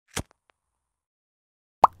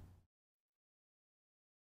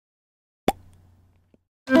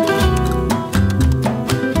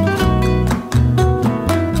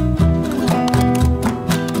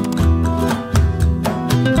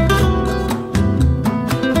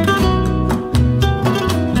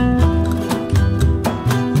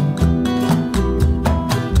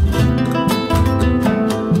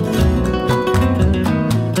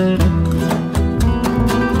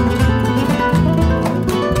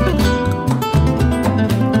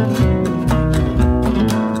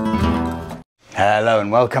Hello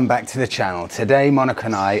and welcome back to the channel. Today Monica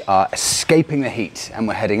and I are escaping the heat and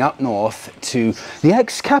we're heading up north to the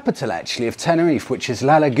ex-capital actually of Tenerife, which is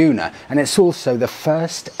La Laguna, and it's also the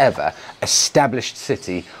first ever established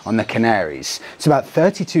city on the Canaries. It's about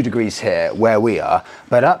 32 degrees here where we are,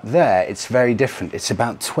 but up there it's very different. It's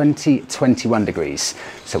about 21 degrees.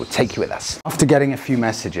 So we'll take you with us. After getting a few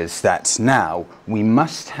messages that now we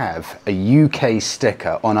must have a UK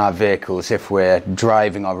sticker on our vehicles if we're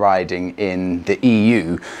driving or riding in the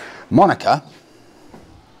EU, Monica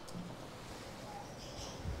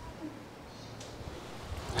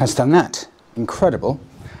has done that. Incredible.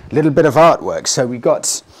 Little bit of artwork. So we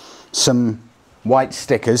got some white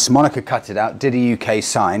stickers. Monica cut it out, did a UK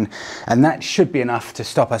sign, and that should be enough to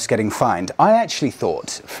stop us getting fined. I actually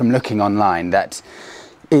thought from looking online that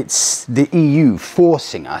it's the EU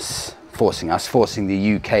forcing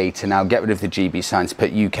the UK to now get rid of the GB signs,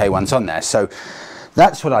 put UK ones on there. So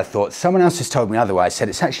that's what I thought. Someone else has told me otherwise, said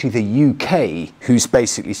it's actually the UK who's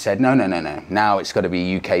basically said, no, now it's got to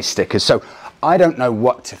be UK stickers. So I don't know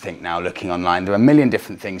what to think now looking online. There are a million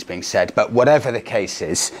different things being said, but whatever the case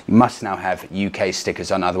is, you must now have UK stickers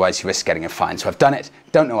on, otherwise you risk getting a fine. So I've done it.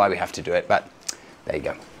 Don't know why we have to do it, but there you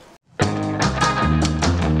go.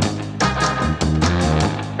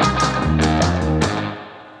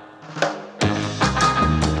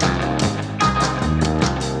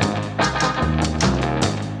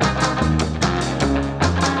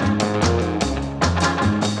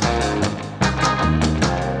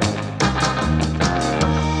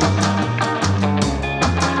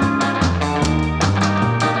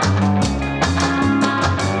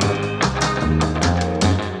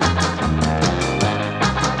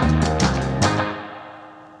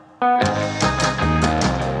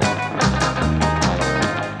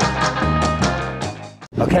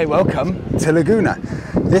 Okay, welcome to Laguna.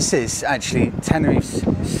 This is actually Tenerife's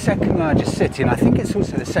second largest city, and I think it's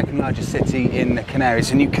also the second largest city in the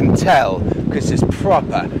Canaries, and you can tell because there's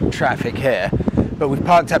proper traffic here. But we've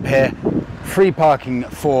parked up here, free parking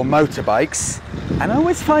for motorbikes, and I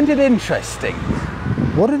always find it interesting.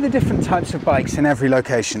 What are the different types of bikes in every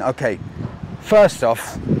location? Okay, first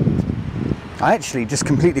off, I actually just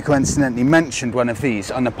completely coincidentally mentioned one of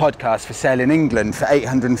these on the podcast for sale in England for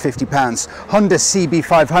 £850. Honda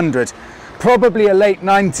CB500, probably a late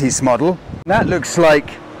 90s model. That looks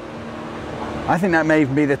like, I think that may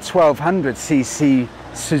even be the 1200cc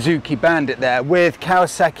Suzuki Bandit there with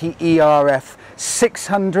Kawasaki ERF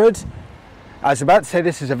 600. I was about to say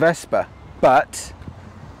this is a Vespa, but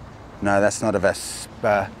no, that's not a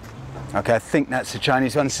Vespa. Okay, I think that's a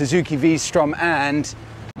Chinese one, Suzuki V-Strom, and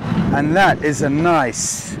that is a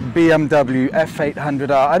nice BMW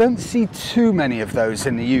F800R. I don't see too many of those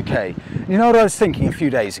in the UK. You know what I was thinking a few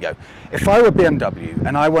days ago? If I were BMW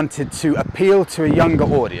and I wanted to appeal to a younger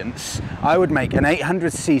audience, I would make an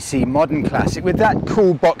 800cc modern classic with that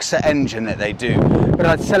cool boxer engine that they do. But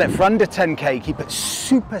I'd sell it for under 10k, keep it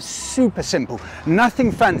super simple,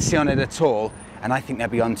 nothing fancy on it at all. And I think they'll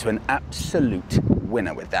be on to an absolute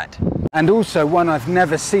winner with that. And also one I've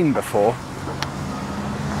never seen before,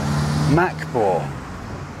 Macbor.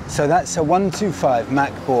 So that's a 125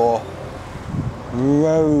 Macbor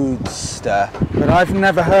Roadster, but I've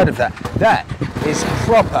never heard of that. That is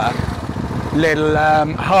proper little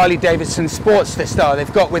Harley Davidson Sportster style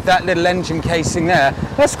they've got with that little engine casing there.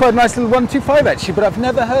 That's quite a nice little 125 actually, but I've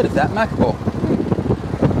never heard of that Macbor.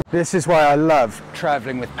 This is why I love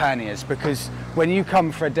traveling with panniers, because when you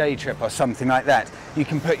come for a day trip or something like that, you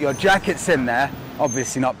can put your jackets in there,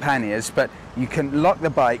 obviously not panniers, but you can lock the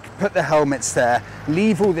bike, put the helmets there,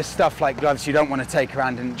 leave all this stuff like gloves you don't want to take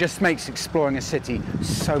around, and it just makes exploring a city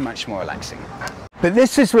so much more relaxing. But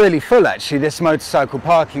this is really full actually, this motorcycle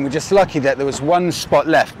parking. We're just lucky that there was one spot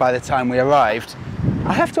left by the time we arrived.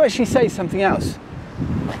 I have to actually say something else.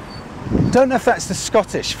 Don't know if that's the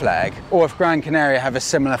Scottish flag or if Gran Canaria have a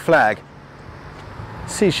similar flag.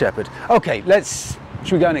 Sea Shepherd. Okay,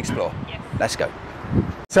 should we go and explore? Yes. Let's go.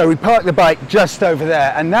 So we parked the bike just over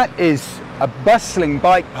there, and that is a bustling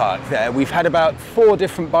bike park there. We've had about 4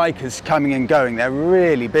 different bikers coming and going. They're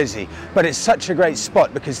really busy, but it's such a great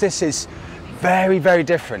spot because this is very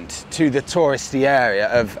different to the touristy area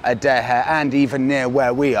of Adeje and even near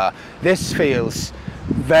where we are. This feels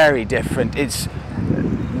very different. It's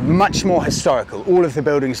much more historical. All of the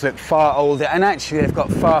buildings look far older, and actually they've got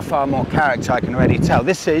far more character, I can already tell.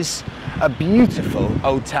 This is a beautiful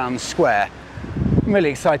old town square. I'm really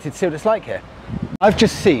excited to see what it's like here. I've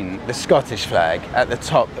just seen the Scottish flag at the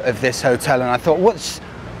top of this hotel, and I thought,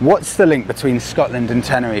 what's the link between Scotland and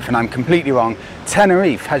Tenerife? And I'm completely wrong.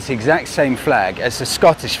 Tenerife has the exact same flag as the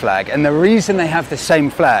Scottish flag, and the reason they have the same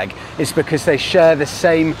flag is because they share the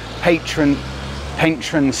same patron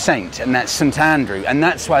patron saint, and that's St Andrew, and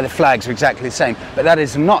that's why the flags are exactly the same. But that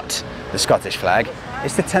is not the Scottish flag,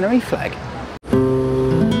 it's the Tenerife flag.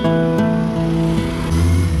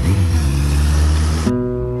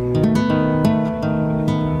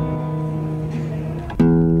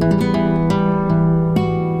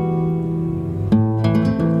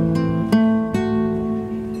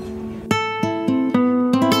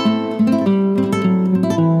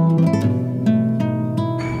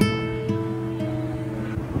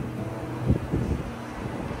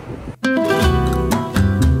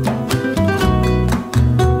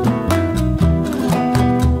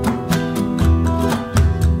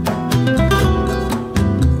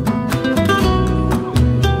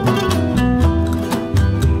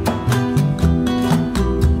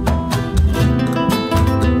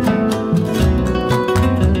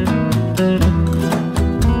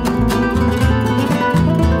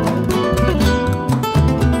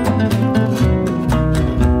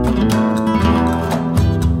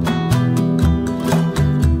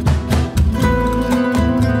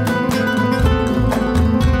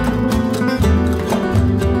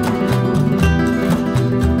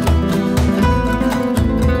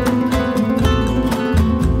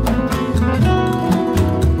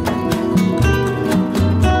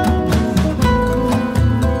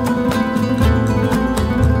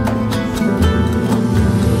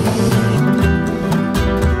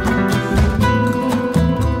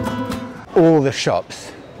 All the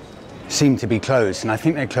shops seem to be closed, and I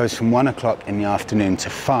think they close from 1 o'clock in the afternoon to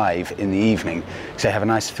 5 in the evening, so they have a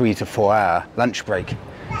nice 3 to 4 hour lunch break.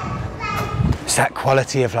 It's that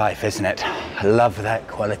quality of life, isn't it? I love that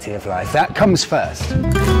quality of life. That comes first.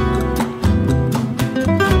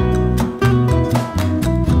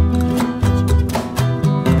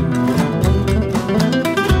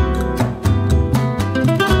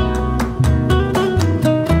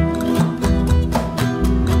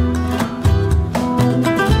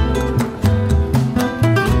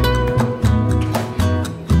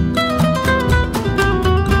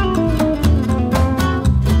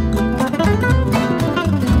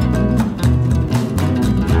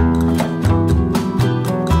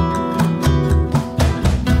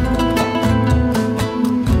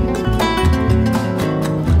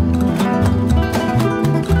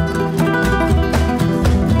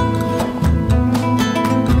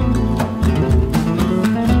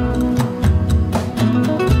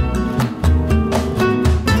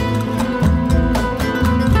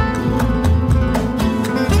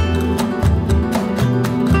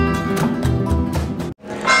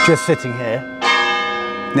 Just sitting here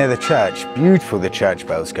near the church, beautiful, the church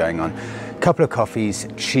bells going on. A couple of coffees,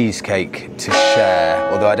 cheesecake to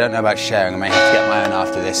share, although I don't know about sharing, I may have to get my own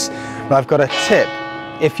after this. But I've got a tip.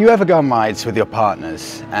 If you ever go on rides with your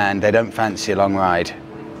partners and they don't fancy a long ride,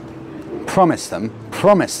 promise them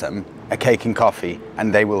a cake and coffee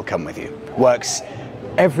and they will come with you. Works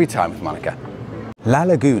every time with Monica. La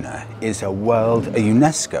Laguna is a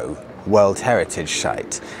UNESCO World Heritage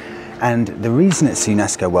Site. And the reason it's a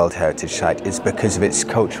UNESCO World Heritage Site is because of its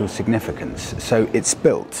cultural significance. So it's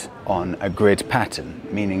built on a grid pattern,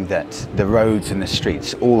 meaning that the roads and the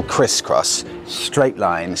streets all crisscross, straight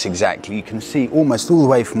lines exactly. You can see almost all the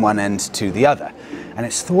way from one end to the other. And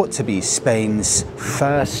it's thought to be Spain's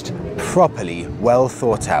first properly well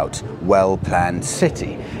thought out, well planned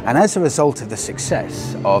city. And as a result of the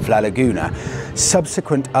success of La Laguna,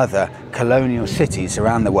 subsequent other colonial cities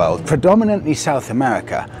around the world, predominantly South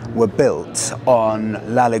America, were built on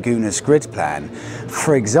La Laguna's grid plan.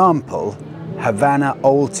 For example, Havana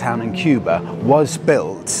Old Town in Cuba was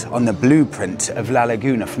built on the blueprint of La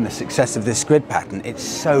Laguna from the success of this grid pattern. It's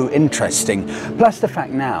so interesting. Plus the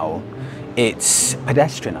fact now it's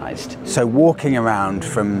pedestrianised. So walking around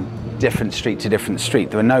from different street to different street,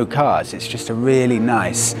 there are no cars. It's just a really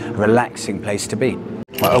nice, relaxing place to be.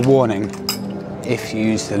 Well, a warning, if you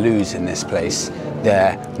use the loos in this place,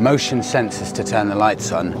 there are motion sensors to turn the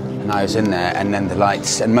lights on, and I was in there, and then the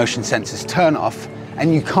lights and motion sensors turn off,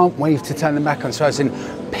 and you can't wave to turn them back on. So I was in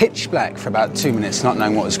pitch black for about 2 minutes, not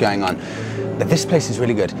knowing what was going on. But this place is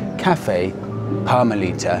really good. Cafe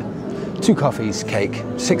Parmalita, 2 coffees, cake,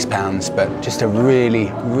 £6, but just a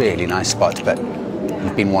really, really nice spot. But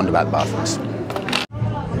you've been warned about the bathrooms.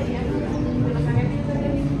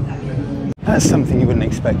 That's something you wouldn't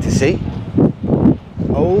expect to see.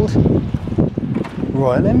 Old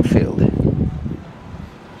Royal Enfield.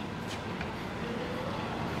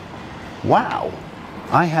 Wow,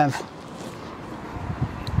 I have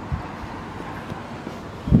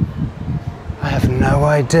no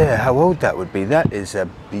idea how old that would be. That is a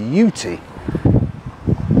beauty.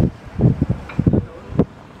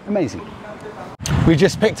 Amazing. We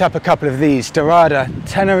just picked up a couple of these Dorada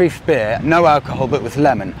Tenerife beer, no alcohol but with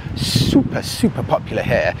lemon, super popular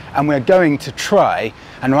here, and we're going to try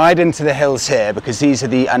and ride into the hills here because these are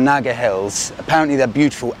the Anaga Hills. Apparently they're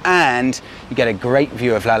beautiful and you get a great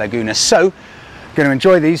view of La Laguna, so going to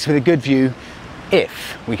enjoy these with a good view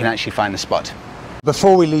if we can actually find the spot.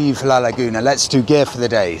 Before we leave La Laguna, let's do gear for the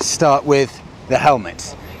day. Start with the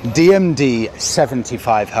helmet, DMD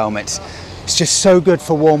 75 helmet. It's just so good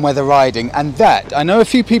for warm weather riding, and that, I know a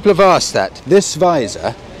few people have asked that, this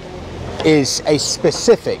visor is a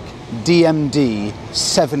specific DMD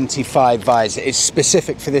 75 visor. It's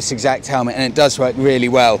specific for this exact helmet and it does work really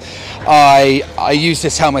well. I use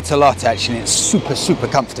this helmet a lot actually, and it's super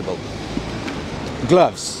comfortable.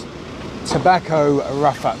 Gloves, tobacco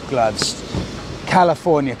rough-up gloves,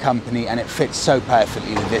 California company, and it fits so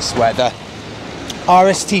perfectly with this weather.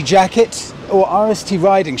 RST jacket or RST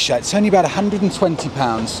riding shirt, it's only about 120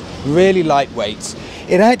 pounds, really lightweight.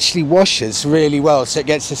 It actually washes really well, so it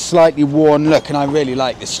gets a slightly worn look, and I really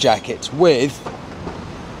like this jacket with,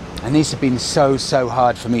 and these have been so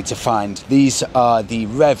hard for me to find, these are the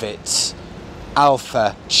Rev'It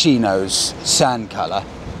Alpha Chinos sand colour.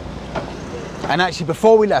 And actually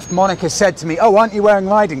before we left, Monica said to me, oh, aren't you wearing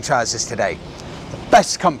riding trousers today?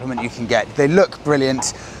 Best compliment you can get. They look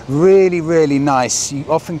brilliant, really nice. You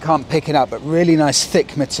often can't pick it up, but really nice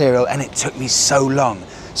thick material, and it took me so long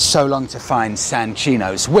to find sand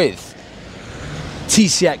chinos with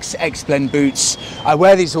TCX X-Blend boots. I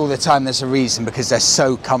wear these all the time, there's a reason, because they're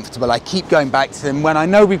so comfortable. I keep going back to them. When I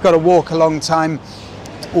know we've got to walk a long time,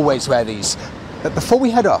 always wear these. But before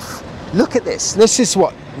we head off, look at this. This is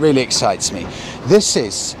what really excites me. This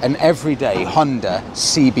is an everyday Honda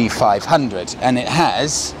CB500, and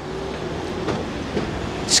it's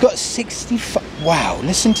got 65, wow,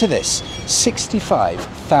 listen to this,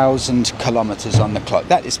 65,000 kilometers on the clock.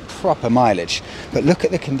 That is proper mileage, but look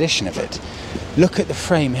at the condition of it. Look at the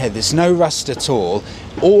frame here, there's no rust at all.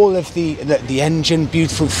 All of the engine,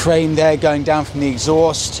 beautiful frame there going down from the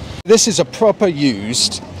exhaust. This is a proper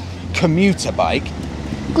used commuter bike,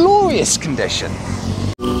 glorious condition.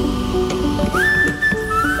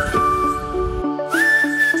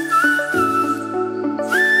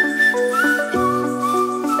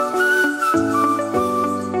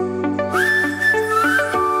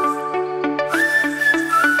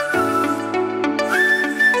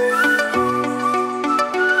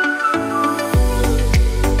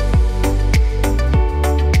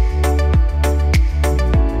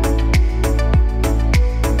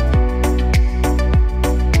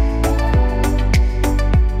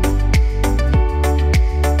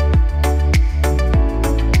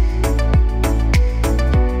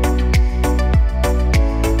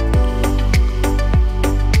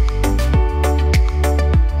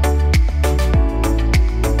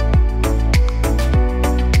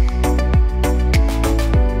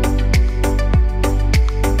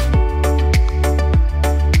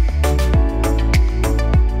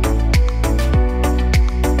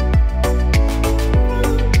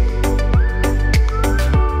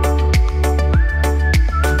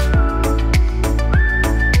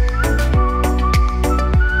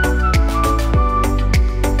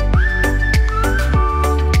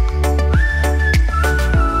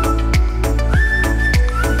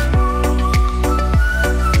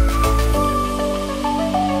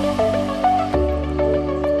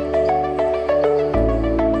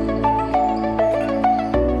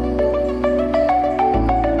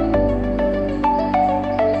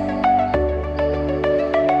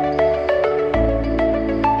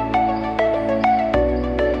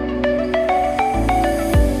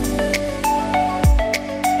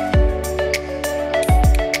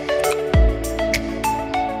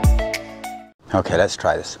 Okay, let's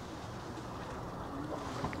try this.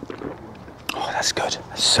 Oh, that's good.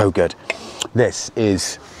 That's so good. This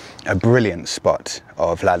is a brilliant spot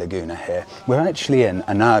of La Laguna here. We're actually in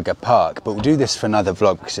Anaga Park, but we'll do this for another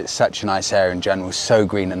vlog because it's such a nice area in general, so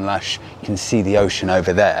green and lush. You can see the ocean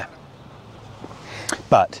over there.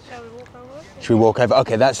 But, should we walk over?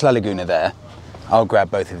 Okay, that's La Laguna there. I'll grab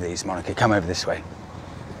both of these. Monica, come over this way.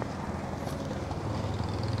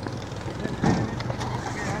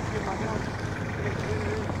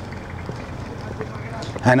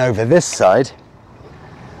 And over this side,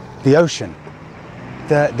 the ocean.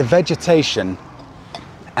 The vegetation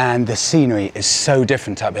and the scenery is so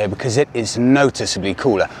different up here because it is noticeably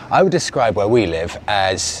cooler. I would describe where we live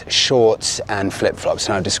as shorts and flip-flops,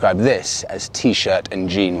 and I would describe this as t-shirt and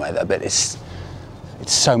jean weather, but it's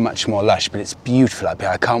so much more lush, but it's beautiful up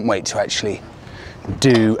here. I can't wait to actually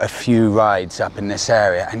do a few rides up in this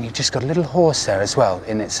area. And you've just got a little horse there as well,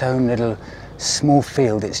 in its own little small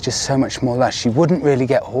field, it's just so much more lush. You wouldn't really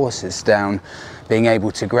get horses down being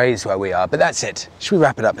able to graze where we are, but that's it. Should we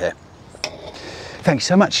wrap it up here? Thank you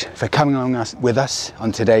so much for coming along with us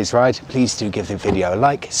on today's ride. Please do give the video a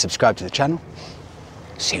like, subscribe to the channel.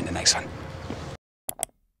 See you in the next one.